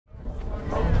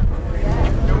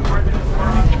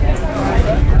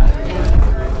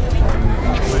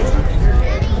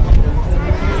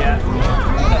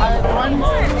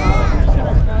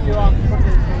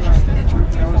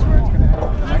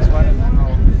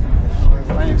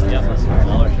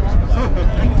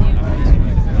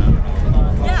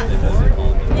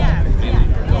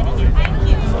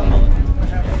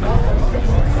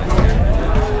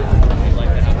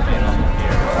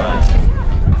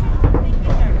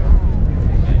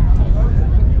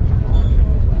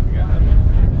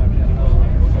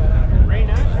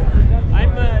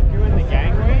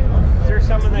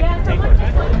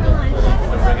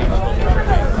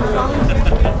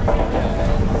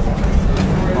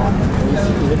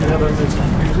have a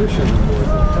musician on board.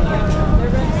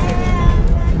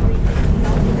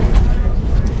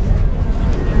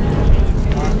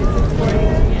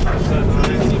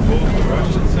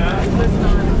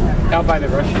 Out by the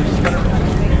Russians.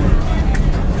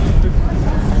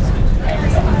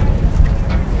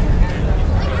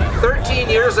 13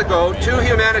 years ago, 2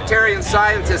 humanitarian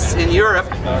scientists in Europe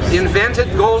invented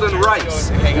golden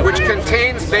rice, which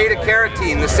contains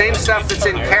beta-carotene, the same stuff that's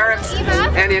in carrots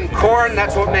and in corn.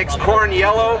 That's what makes corn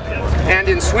yellow, and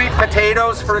in sweet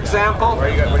potatoes, for example.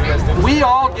 We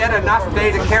all get enough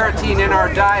beta-carotene in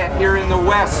our diet here in the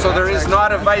West, so there is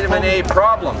not a vitamin A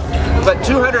problem. But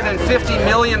 250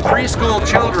 million preschool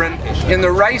children in the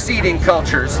rice-eating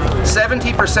cultures,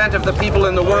 70% of the people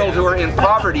in the world who are in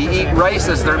poverty eat rice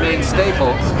as their main staple.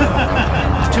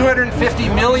 250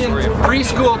 million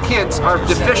preschool kids are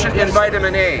deficient in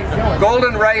vitamin A.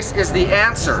 Golden rice is the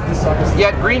answer.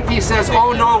 Yet Greenpeace says,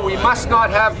 oh no, we must not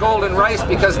have golden rice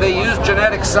because they use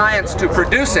genetic science to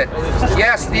produce it.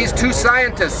 Yes, these 2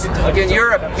 scientists in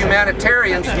Europe,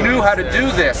 humanitarians, knew how to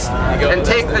do this and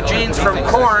take the genes from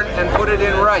corn and put it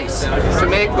in rice to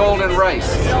make golden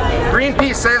rice.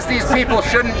 Greenpeace says these people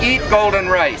shouldn't eat golden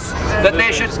rice, that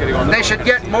they should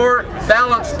get more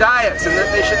balanced diets and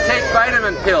that they should take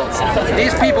vitamin pills.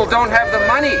 These people don't have the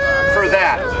money for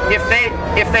that.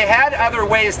 If they had other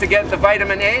ways to get the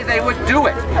vitamin A, they would do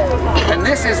it. And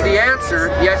this is the answer,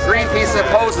 yet Greenpeace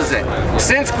opposes it.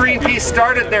 Since Greenpeace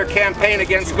started their campaign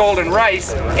against golden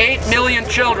rice, 8 million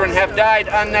children have died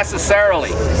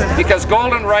unnecessarily because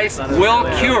golden rice will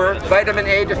cure vitamin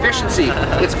A deficiency.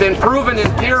 It's been proven in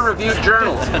peer-reviewed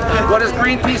journals. What does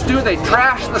Greenpeace do? They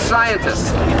trash the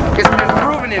scientists. It's been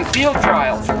proven in field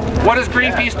trials. What does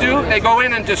Greenpeace do? They go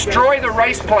in and destroy the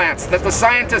rice plants that the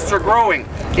scientists are growing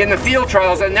in the field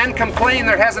trials and then complain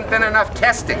there hasn't been enough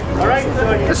testing.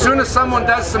 As soon as someone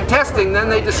does some testing, then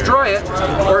they destroy it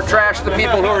or trash the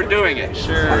people who are doing it.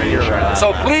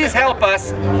 So please help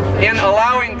us in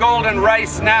allowing golden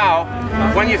rice now.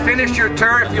 When you finish your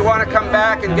tour, if you want to come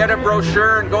back and get a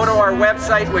brochure and go to our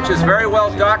website, which is very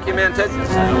well documented,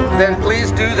 then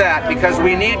please do that because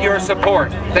we need your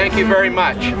support. Thank you very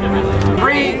much.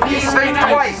 Greenpeace, think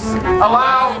twice.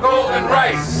 Allow golden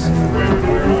rice.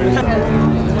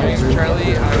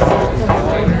 Charlie.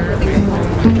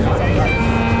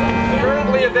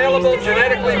 Currently available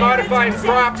genetically modified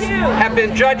crops have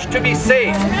been judged to be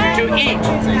safe to eat.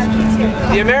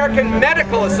 The American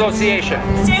Medical Association,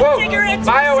 quote,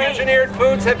 bioengineered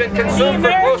foods have been consumed for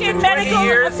close to 20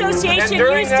 years, and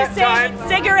during that time,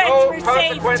 no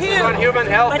consequences on human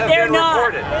health have been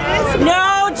reported.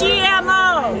 No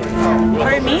GMO.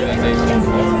 Pardon me?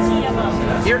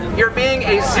 You're being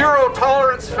a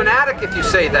zero-tolerance fanatic if you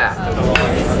say that.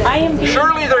 I am being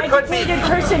Surely there could be a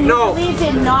person who believes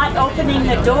in not opening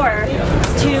the door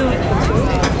to...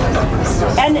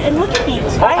 And look at me.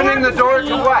 Opening the door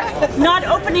to what? Not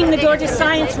opening the door to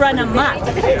science run amok.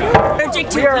 Allergic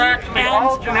to we are actually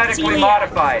all genetically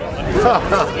modified.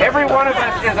 Every one of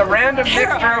us is a random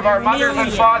mixture of our mothers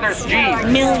and fathers'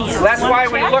 genes. That's why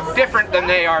we look different than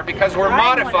they are, because we're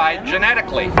modified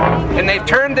genetically. And they've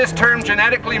turned this term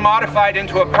genetically modified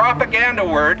into a propaganda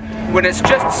word when it's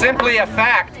just simply a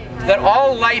fact that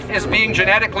all life is being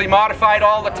genetically modified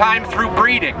all the time through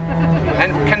breeding.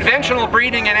 And conventional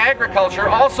breeding in agriculture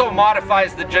also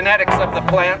modifies the genetics of the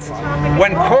plants.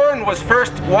 When corn was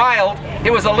first wild,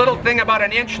 it was a little thing about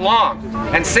an inch long.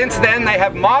 And since then they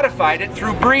have modified it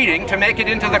through breeding to make it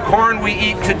into the corn we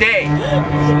eat today.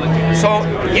 So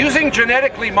using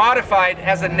genetically modified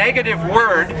as a negative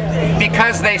word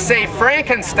because they say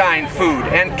Frankenstein food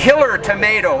and killer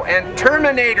tomato and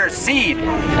Terminator seed,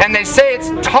 and they say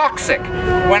it's toxic,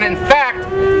 when in fact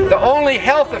the only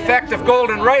health effect of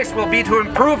golden rice will be to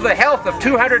improve the health of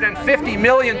 250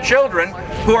 million children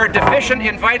who are deficient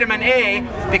in vitamin A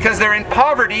because they're in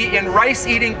poverty in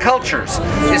rice-eating cultures.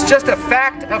 It's just a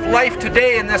fact of life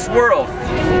today in this world.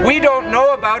 We don't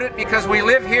know about it because we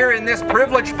live here in this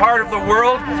privileged part of the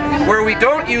world where we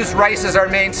don't use rice as our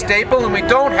main staple, and we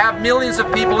don't have millions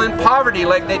of people in poverty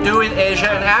like they do in Asia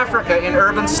and Africa in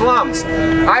urban slums.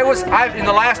 In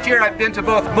the last year I've been to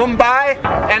both Mumbai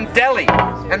and Delhi,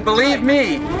 and believe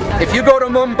me, if you go to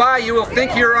Mumbai you will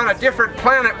think you're on a different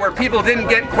planet where people didn't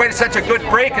get quite such a good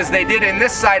break as they did in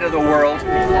this side of the world.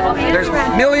 There's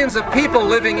millions of people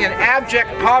living in abject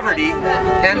poverty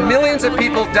and millions of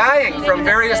people dying from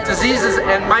various diseases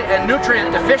and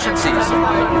nutrient deficiencies.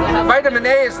 Vitamin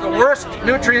A is the worst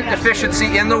nutrient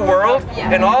deficiency in the world,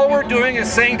 and all we're doing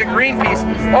is saying to Greenpeace,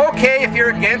 okay, if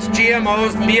you're against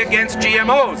GMOs, be against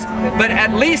GMOs, but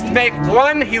at least make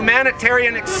one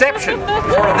humanitarian exception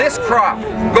for this crop,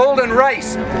 golden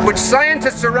rice, which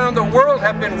scientists around the world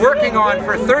have been working on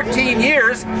for 13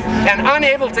 years and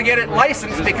unable to get it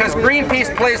licensed because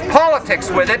Greenpeace plays politics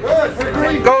with it,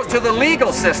 goes to the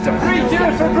legal system.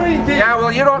 Yeah,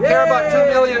 well, you don't care about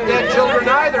 2 million dead children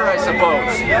either, I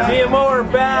suppose. GMO are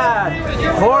bad,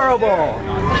 horrible.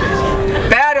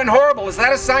 Bad and horrible, is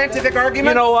that a scientific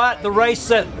argument? You know what, the rice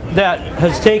that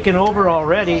has taken over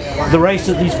already, the rice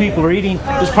that these people are eating,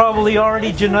 is probably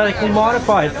already genetically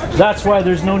modified. That's why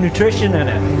there's no nutrition in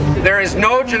it. There is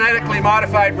no genetically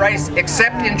modified rice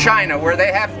except in China, where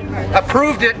they have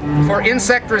approved it for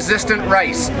insect-resistant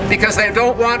rice because they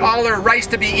don't want all their rice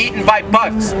to be eaten by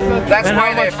bugs. That's and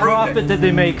why how they much approved profit it. did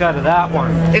they make out of that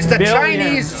one? It's the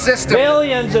Chinese system.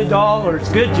 Billions of dollars.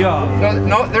 Good job.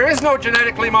 No, there is no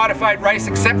genetically modified rice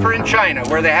except for in China,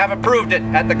 where they have approved it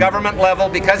at the government level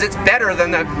because it's better than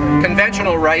the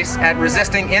conventional rice at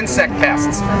resisting insect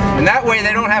pests. And that way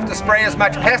they don't have to spray as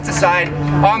much pesticide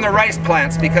on the rice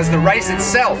plants because the rice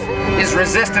itself is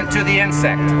resistant to the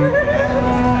insect.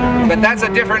 But that's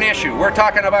a different issue. We're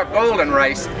talking about golden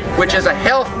rice, which is a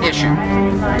health issue.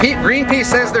 Greenpeace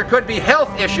says there could be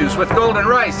health issues with golden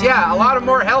rice. Yeah, a lot of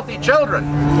more healthy children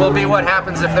will be what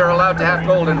happens if they're allowed to have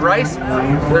golden rice.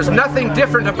 There's nothing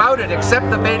different about it except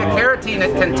the beta-carotene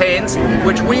it contains,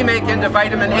 which we make into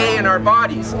vitamin A in our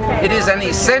bodies. It is an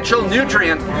essential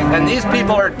nutrient, and these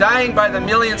people are dying by the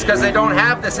millions because they don't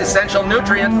have this essential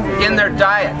nutrient in their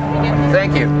diet.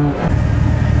 Thank you.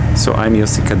 So I'm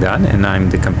Yossi Kadan, and I'm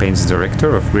the campaigns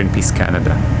director of Greenpeace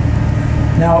Canada.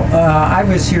 Now, I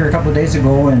was here a couple of days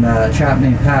ago, and a chap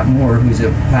named Pat Moore, who's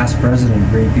a past president of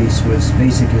Greenpeace, was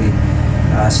basically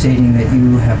stating that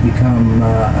you have become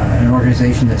an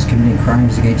organization that's committing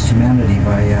crimes against humanity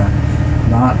by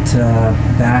not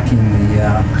backing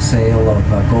the sale of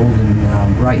golden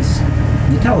rice.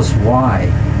 Can you tell us why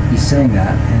he's saying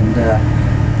that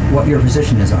and what your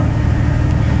position is on it?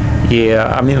 Yeah,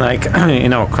 I mean, like, you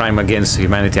know, crime against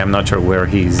humanity, I'm not sure where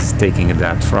he's taking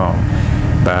that from.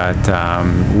 But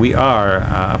we are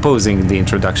opposing the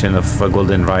introduction of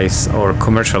golden rice or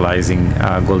commercializing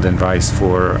golden rice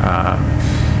for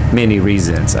many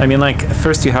reasons. I mean, like,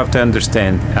 first you have to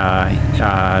understand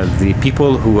the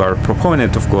people who are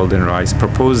proponent of golden rice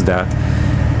propose that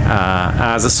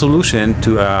as a solution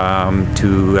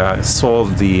to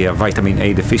solve the vitamin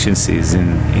A deficiencies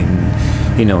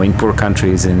in poor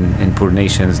countries and in poor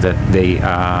nations that they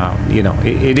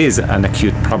it is an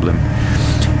acute problem.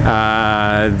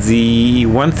 The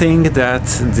one thing that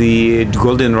the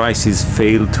golden rices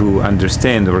fail to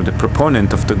understand, or the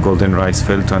proponent of the golden rice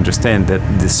fail to understand, that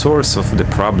the source of the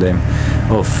problem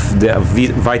of the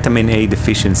vitamin A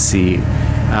deficiency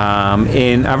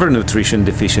and other nutrition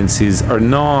deficiencies are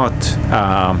not,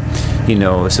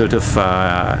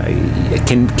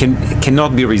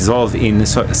 cannot be resolved in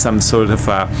some sort of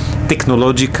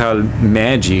technological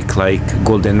magic like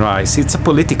golden rice. It's a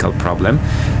political problem.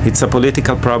 It's a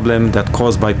political problem that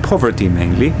caused by poverty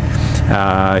mainly.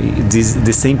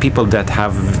 The same people that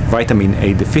have vitamin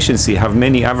A deficiency have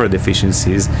many other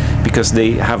deficiencies because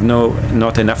they have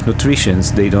not enough nutrition.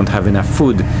 They don't have enough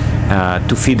food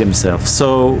to feed themselves.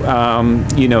 So,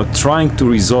 trying to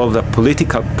resolve a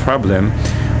political problem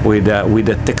with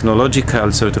a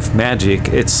technological sort of magic,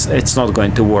 it's not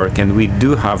going to work, and we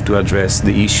do have to address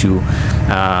the issue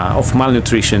of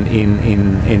malnutrition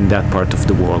in that part of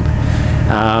the world.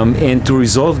 And to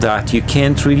resolve that, you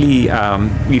can't really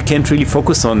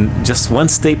focus on just one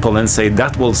staple and say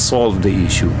that will solve the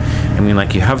issue. I mean,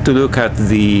 like, you have to look at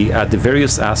the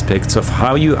various aspects of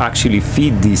how you actually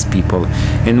feed these people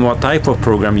and what type of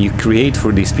program you create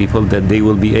for these people that they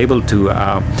will be able to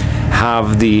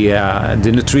have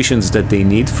the nutritions that they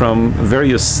need from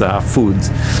various foods.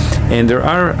 And there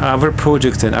are other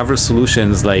projects and other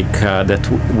solutions like that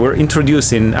were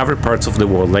introduced in other parts of the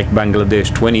world, like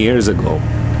Bangladesh 20 years ago,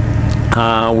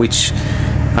 which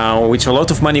a lot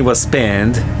of money was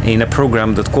spent in a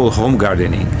program that called home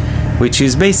gardening, which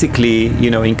is basically,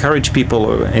 encourage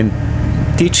people and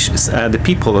teach the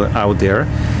people out there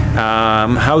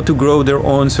how to grow their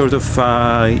own sort of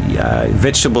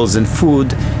vegetables and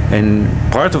food, and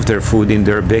part of their food in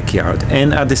their backyard,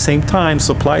 and at the same time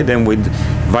supply them with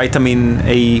vitamin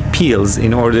A pills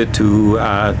in order to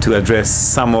address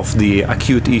some of the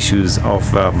acute issues of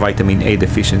vitamin A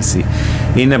deficiency.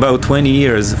 In about 20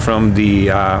 years from the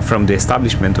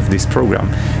establishment of this program,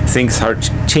 things have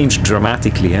changed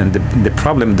dramatically, and the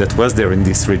problem that was there in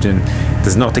this region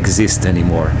does not exist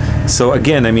anymore. So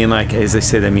again, I mean, like, as I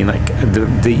said, I mean, like,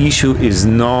 the issue is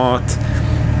not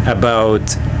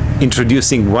about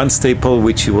introducing one staple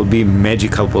which will be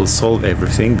magical, will solve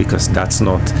everything, because that's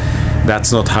not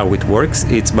That's not how it works.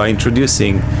 It's by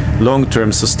introducing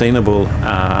long-term sustainable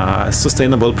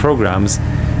programs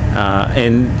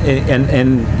and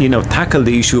tackle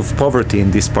the issue of poverty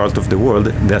in this part of the world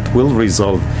that will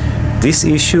resolve this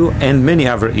issue and many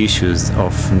other issues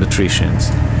of nutrition.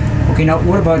 Okay, now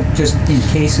what about just in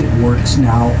case it works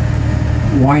now,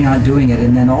 why not doing it?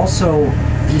 And then also,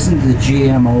 isn't the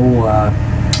GMO a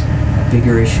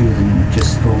bigger issue than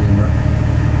just golden rice?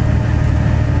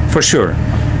 For sure.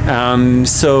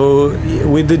 So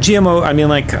with the GMO, I mean,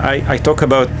 like I talk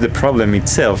about the problem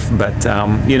itself, but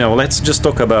let's just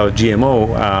talk about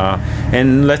GMO,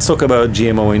 and let's talk about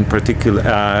GMO in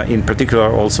particular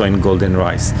also in golden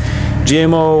rice.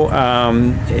 GMO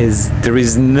there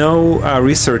is no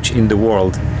research in the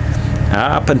world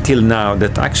up until now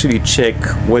that actually check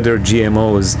whether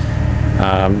GMOs,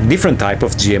 different type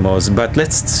of GMOs, but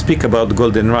let's speak about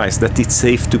golden rice, that it's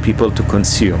safe to people to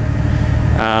consume.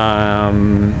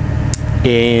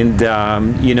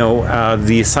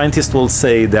 The scientists will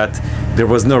say that there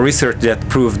was no research that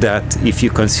proved that if you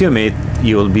consume it,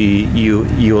 you will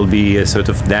be a sort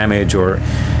of damage or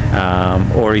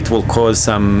it will cause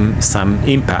some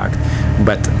impact.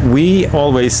 But we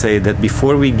always say that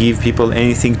before we give people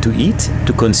anything to eat,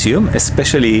 to consume,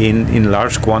 especially in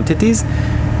large quantities,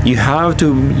 you have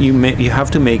to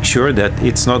make sure that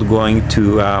it's not going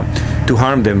to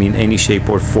harm them in any shape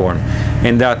or form,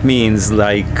 and that means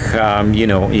like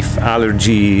if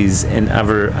allergies and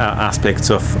other aspects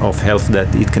of health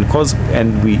that it can cause,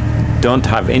 and we don't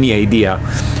have any idea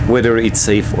whether it's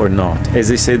safe or not.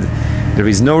 As I said, there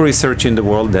is no research in the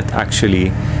world that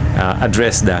actually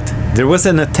addressed that. There was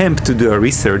an attempt to do a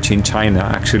research in China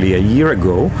actually a year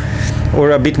ago,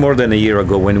 or a bit more than a year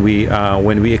ago, when we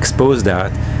exposed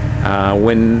that.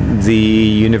 When the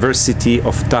University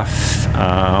of Tufts,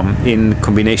 in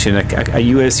combination, a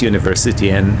U.S. university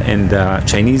and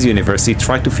Chinese university,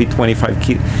 tried to feed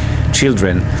 25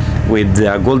 children with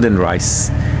golden rice.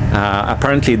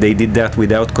 Apparently, they did that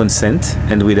without consent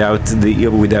and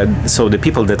so the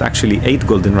people that actually ate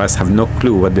golden rice have no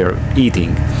clue what they're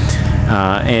eating,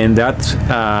 and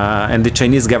the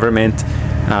Chinese government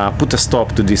put a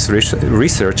stop to this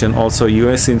research, and also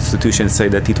U.S. institutions say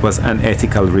that it was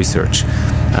unethical research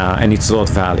and it's not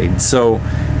valid. So,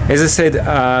 as I said,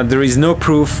 there is no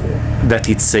proof that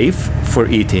it's safe for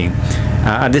eating.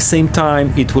 At the same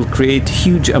time, it will create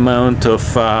huge amount of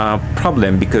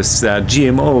problem, because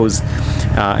GMOs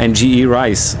and GE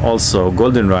rice, also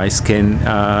golden rice, can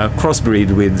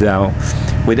crossbreed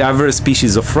with other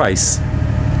species of rice.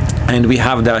 And we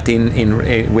have that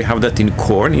in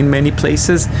corn in many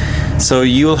places. So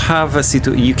you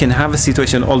can have a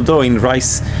situation, although in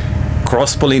rice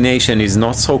cross-pollination is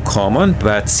not so common,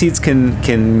 but seeds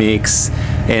can mix,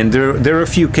 and there are a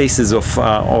few cases of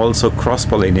also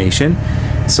cross-pollination.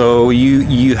 So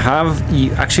you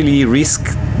actually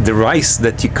risk the rice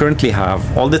that you currently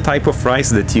have, all the type of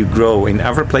rice that you grow in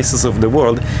other places of the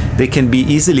world, they can be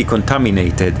easily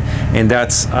contaminated, and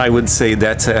that's, I would say,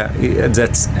 that's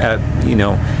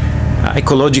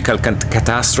ecological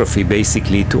catastrophe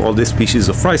basically to all the species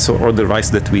of rice, or the rice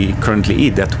that we currently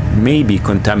eat, that may be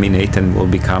contaminated and will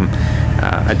become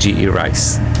a GE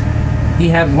rice. He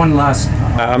had one last.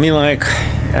 I mean, like,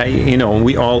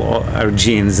 we all are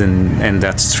genes, and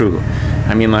that's true.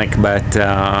 I mean, like,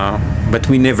 but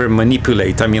we never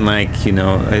manipulate. I mean, like,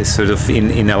 sort of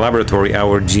in a laboratory,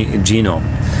 our genome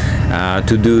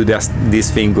to do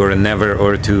this thing or another,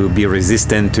 or to be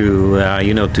resistant to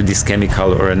to this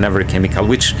chemical or another chemical,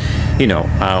 which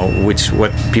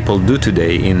what people do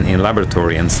today in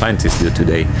laboratory and scientists do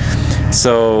today.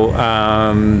 So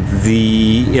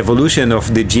the evolution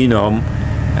of the genome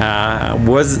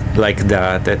was like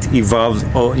that evolved,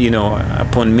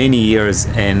 upon many years,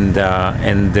 and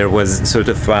there was sort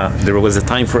of there was a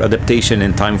time for adaptation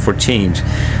and time for change,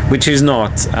 which is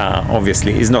not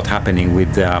obviously is not happening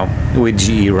with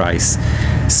GE rice.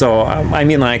 So I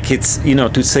mean, like, it's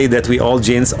to say that we all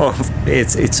genes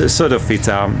it's sort of it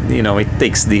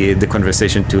takes the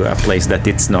conversation to a place that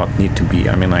it's not need to be.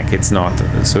 I mean, like, it's not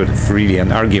sort of really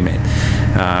an argument.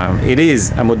 It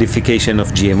is a modification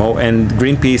of GMO, and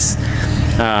Greenpeace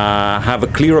have a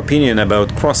clear opinion about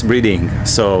crossbreeding.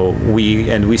 So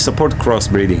we support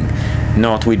crossbreeding,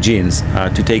 not with genes,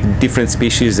 to take different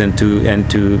species and to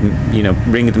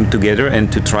bring them together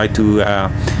and to try to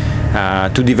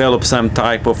develop some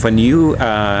type of a new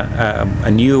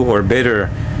or better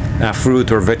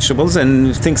fruit or vegetables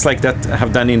and things like that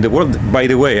have done in the world. By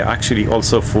the way, actually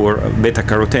also for beta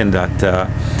carotene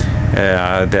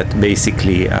that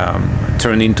basically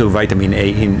turn into vitamin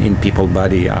A in people's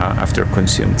body after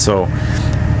consumed. So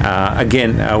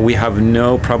again, we have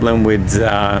no problem with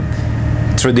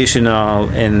traditional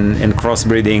and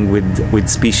crossbreeding with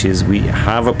species, we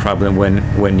have a problem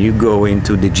when you go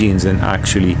into the genes and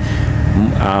actually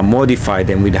modify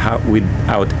them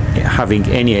without having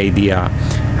any idea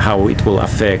how it will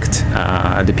affect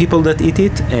the people that eat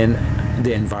it and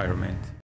the environment.